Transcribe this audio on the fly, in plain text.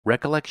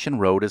Recollection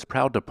Road is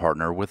proud to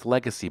partner with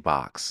Legacy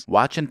Box.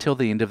 Watch until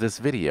the end of this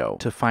video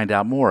to find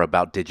out more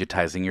about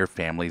digitizing your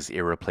family's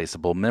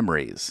irreplaceable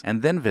memories,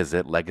 and then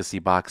visit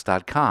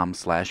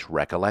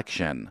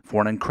legacybox.com/recollection for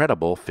an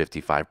incredible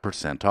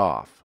 55%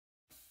 off.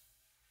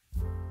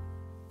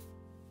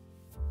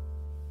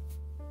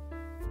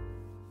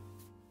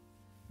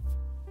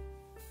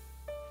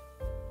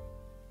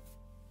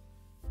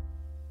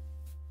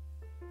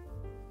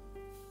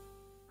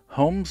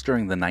 Homes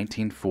during the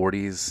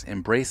 1940s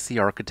embraced the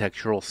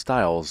architectural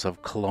styles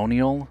of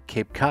colonial,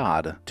 Cape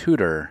Cod,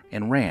 Tudor,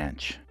 and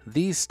ranch.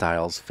 These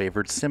styles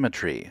favored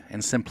symmetry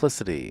and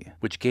simplicity,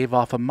 which gave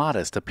off a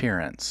modest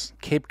appearance.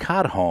 Cape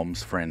Cod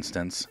homes, for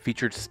instance,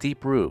 featured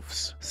steep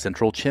roofs,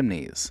 central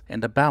chimneys,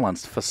 and a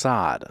balanced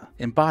facade,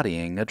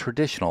 embodying a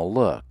traditional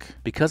look.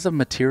 Because of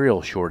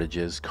material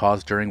shortages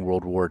caused during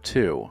World War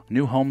II,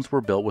 new homes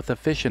were built with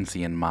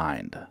efficiency in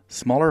mind.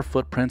 Smaller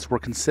footprints were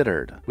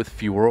considered, with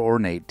fewer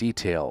ornate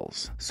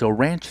details. So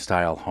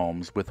ranch-style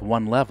homes with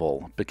one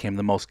level became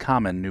the most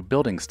common new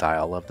building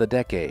style of the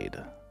decade.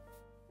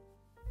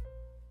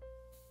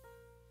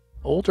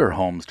 Older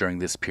homes during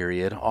this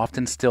period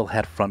often still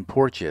had front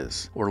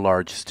porches or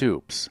large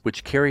stoops,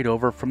 which carried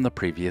over from the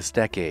previous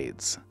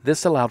decades.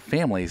 This allowed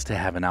families to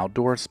have an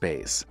outdoor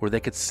space where they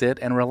could sit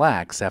and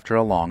relax after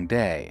a long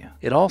day.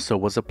 It also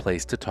was a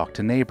place to talk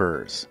to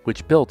neighbors,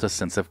 which built a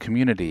sense of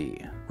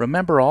community.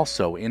 Remember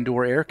also,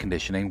 indoor air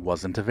conditioning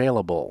wasn't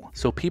available,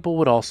 so people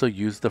would also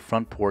use the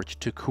front porch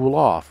to cool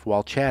off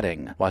while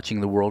chatting,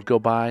 watching the world go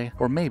by,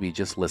 or maybe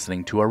just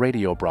listening to a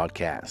radio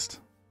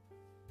broadcast.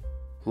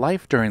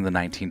 Life during the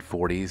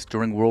 1940s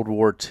during World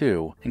War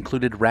II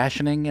included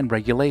rationing and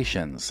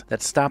regulations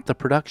that stopped the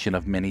production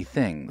of many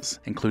things,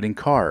 including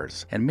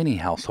cars and many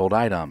household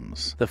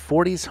items. The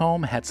 40s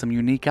home had some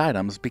unique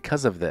items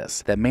because of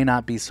this that may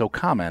not be so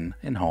common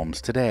in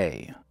homes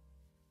today.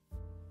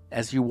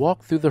 As you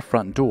walked through the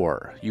front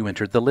door, you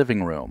entered the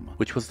living room,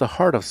 which was the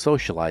heart of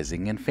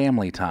socializing and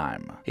family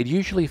time. It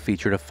usually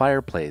featured a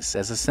fireplace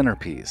as a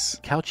centerpiece.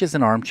 Couches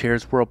and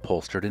armchairs were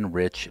upholstered in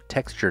rich,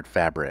 textured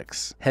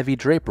fabrics. Heavy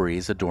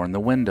draperies adorned the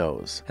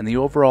windows, and the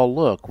overall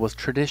look was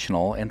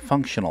traditional and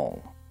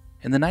functional.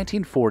 In the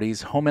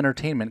 1940s, home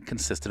entertainment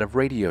consisted of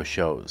radio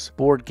shows,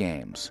 board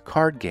games,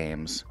 card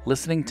games,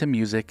 listening to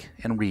music,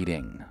 and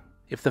reading.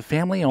 If the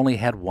family only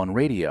had one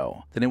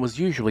radio, then it was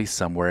usually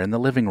somewhere in the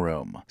living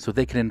room, so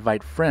they could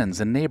invite friends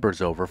and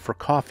neighbors over for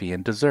coffee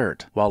and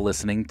dessert while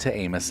listening to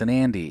Amos and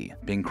Andy,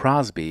 Bing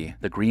Crosby,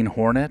 The Green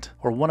Hornet,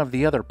 or one of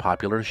the other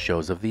popular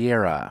shows of the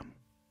era.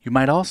 You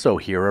might also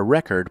hear a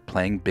record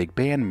playing big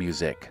band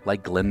music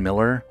like Glenn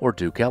Miller or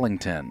Duke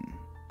Ellington.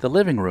 The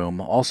living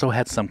room also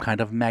had some kind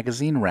of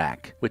magazine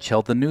rack, which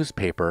held the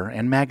newspaper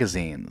and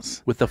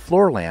magazines, with a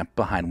floor lamp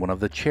behind one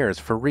of the chairs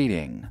for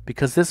reading.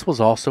 Because this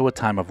was also a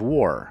time of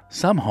war,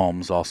 some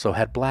homes also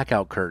had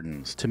blackout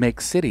curtains to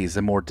make cities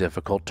a more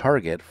difficult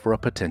target for a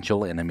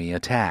potential enemy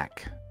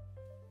attack.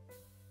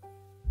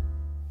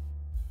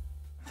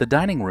 The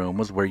dining room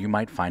was where you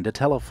might find a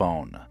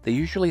telephone. They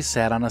usually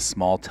sat on a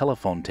small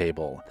telephone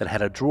table that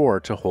had a drawer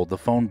to hold the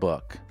phone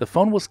book. The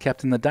phone was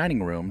kept in the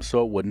dining room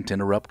so it wouldn't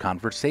interrupt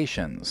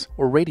conversations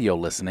or radio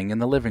listening in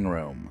the living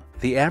room.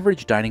 The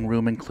average dining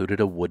room included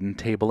a wooden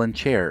table and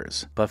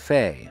chairs,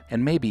 buffet,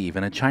 and maybe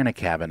even a china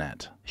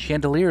cabinet.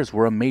 Chandeliers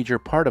were a major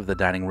part of the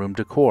dining room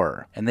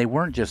decor, and they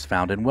weren't just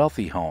found in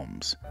wealthy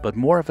homes, but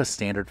more of a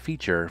standard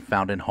feature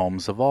found in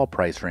homes of all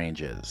price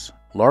ranges.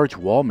 Large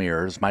wall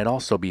mirrors might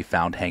also be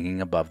found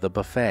hanging above the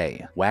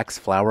buffet. Wax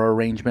flower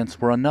arrangements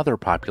were another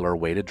popular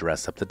way to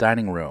dress up the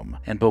dining room,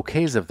 and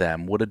bouquets of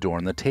them would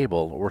adorn the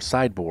table or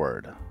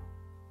sideboard.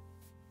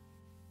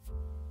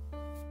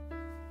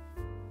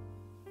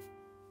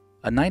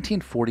 A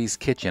 1940s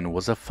kitchen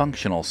was a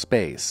functional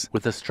space,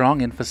 with a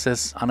strong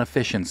emphasis on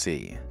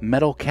efficiency.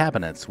 Metal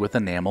cabinets with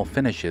enamel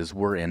finishes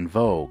were in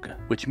vogue,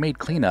 which made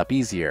cleanup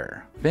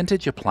easier.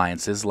 Vintage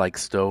appliances like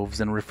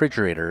stoves and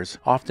refrigerators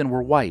often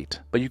were white,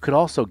 but you could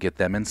also get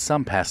them in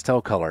some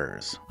pastel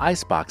colors.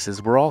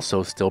 Iceboxes were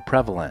also still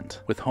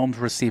prevalent, with homes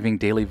receiving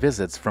daily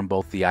visits from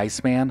both the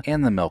Iceman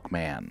and the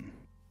Milkman.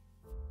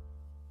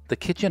 The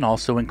kitchen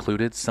also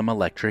included some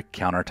electric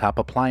countertop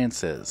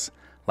appliances,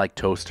 like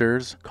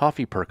toasters,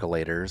 coffee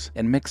percolators,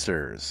 and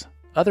mixers.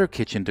 Other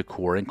kitchen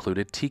decor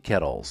included tea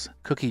kettles,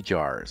 cookie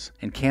jars,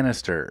 and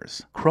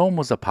canisters. Chrome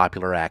was a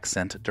popular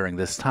accent during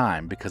this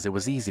time because it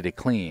was easy to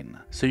clean,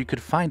 so you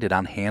could find it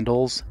on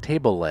handles,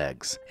 table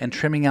legs, and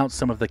trimming out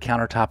some of the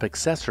countertop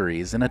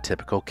accessories in a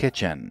typical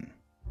kitchen.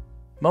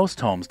 Most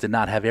homes did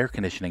not have air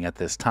conditioning at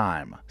this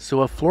time,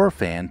 so a floor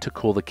fan to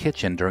cool the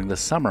kitchen during the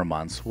summer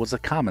months was a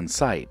common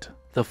sight.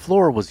 The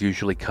floor was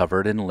usually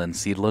covered in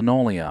linseed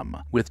linoleum,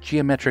 with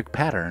geometric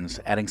patterns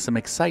adding some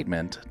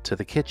excitement to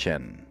the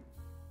kitchen.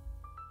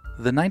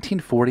 The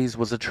 1940s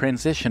was a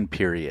transition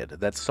period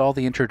that saw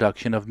the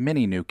introduction of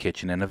many new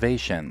kitchen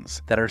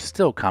innovations that are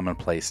still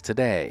commonplace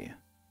today.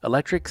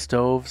 Electric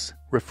stoves,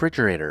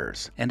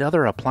 refrigerators, and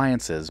other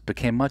appliances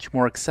became much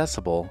more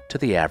accessible to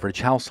the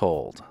average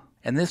household.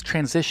 And this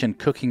transitioned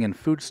cooking and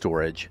food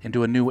storage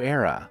into a new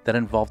era that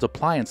involved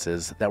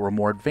appliances that were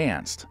more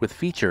advanced, with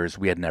features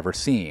we had never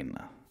seen.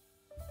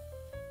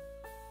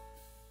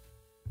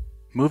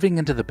 Moving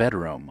into the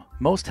bedroom,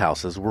 most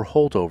houses were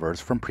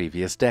holdovers from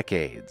previous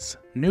decades.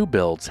 New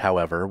builds,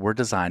 however, were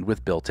designed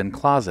with built-in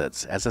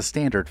closets as a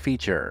standard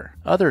feature.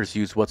 Others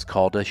use what's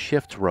called a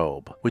shift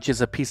robe, which is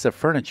a piece of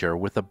furniture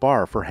with a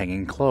bar for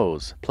hanging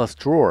clothes, plus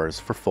drawers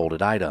for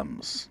folded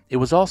items. It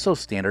was also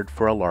standard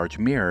for a large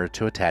mirror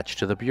to attach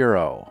to the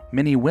bureau.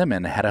 Many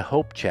women had a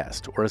hope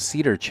chest or a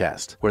cedar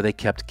chest where they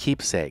kept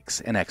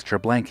keepsakes and extra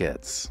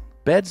blankets.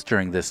 Beds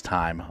during this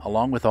time,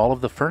 along with all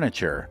of the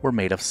furniture, were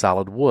made of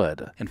solid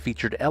wood and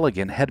featured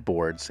elegant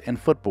headboards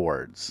and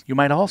footboards. You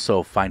might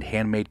also find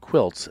handmade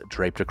quilts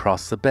draped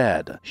across the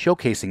bed,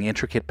 showcasing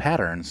intricate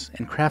patterns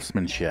and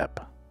craftsmanship.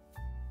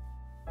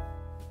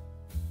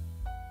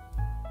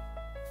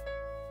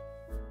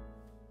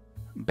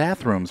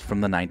 Bathrooms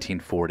from the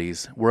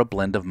 1940s were a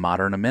blend of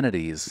modern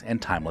amenities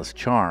and timeless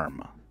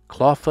charm.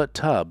 Clawfoot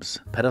tubs,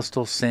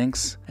 pedestal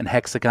sinks, and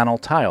hexagonal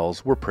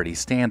tiles were pretty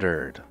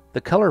standard. The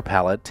color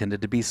palette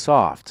tended to be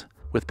soft,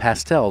 with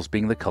pastels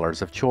being the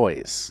colors of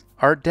choice.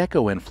 Art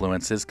Deco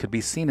influences could be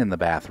seen in the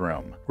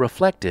bathroom,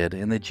 reflected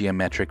in the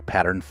geometric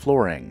patterned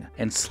flooring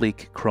and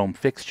sleek chrome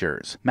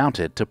fixtures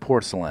mounted to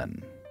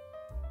porcelain.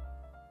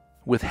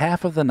 With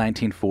half of the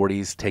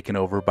 1940s taken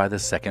over by the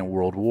Second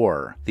World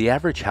War, the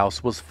average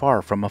house was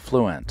far from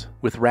affluent.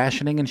 With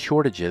rationing and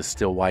shortages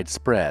still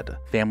widespread,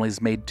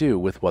 families made do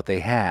with what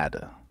they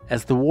had.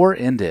 As the war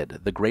ended,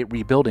 the Great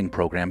Rebuilding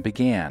Program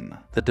began.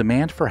 The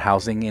demand for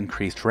housing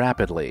increased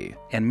rapidly,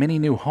 and many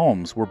new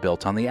homes were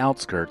built on the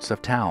outskirts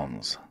of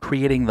towns,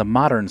 creating the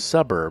modern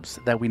suburbs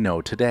that we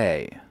know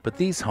today. But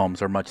these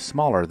homes are much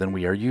smaller than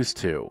we are used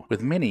to,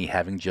 with many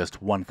having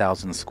just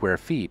 1,000 square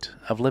feet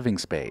of living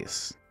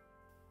space.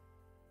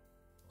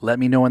 Let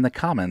me know in the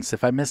comments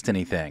if I missed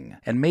anything,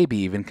 and maybe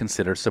even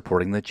consider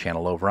supporting the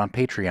channel over on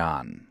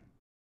Patreon.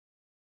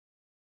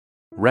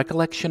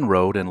 Recollection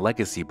Road and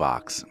Legacy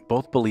Box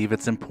both believe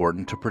it's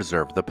important to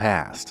preserve the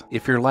past.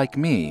 If you're like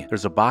me,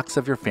 there's a box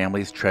of your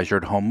family's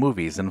treasured home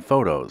movies and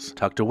photos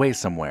tucked away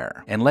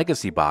somewhere, and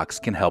Legacy Box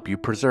can help you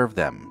preserve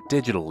them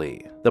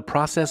digitally. The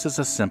process is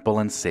a simple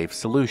and safe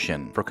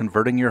solution for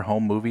converting your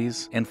home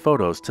movies and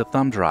photos to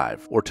thumb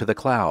drive or to the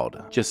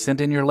cloud. Just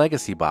send in your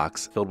Legacy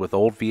Box filled with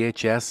old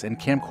VHS and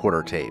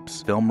camcorder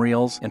tapes, film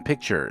reels, and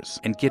pictures,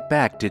 and get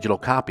back digital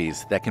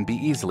copies that can be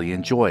easily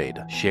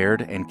enjoyed,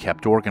 shared, and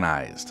kept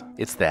organized.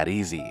 It's that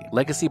easy.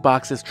 Legacy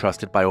Box is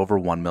trusted by over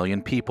 1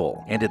 million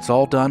people, and it's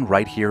all done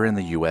right here in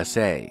the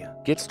USA.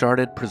 Get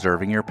started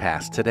preserving your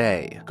past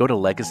today. Go to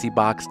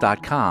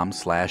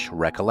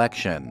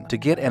legacybox.com/recollection to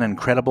get an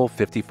incredible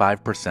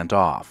 55%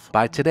 off.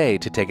 Buy today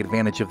to take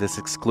advantage of this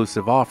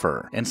exclusive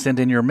offer and send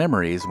in your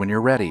memories when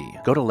you're ready.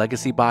 Go to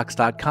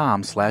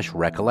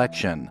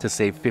legacybox.com/recollection to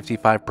save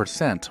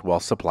 55% while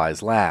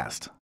supplies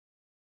last.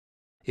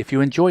 If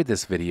you enjoyed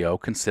this video,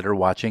 consider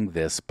watching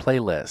this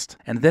playlist,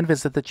 and then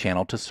visit the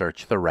channel to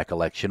search the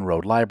Recollection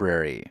Road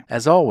Library.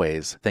 As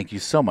always, thank you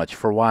so much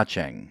for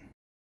watching.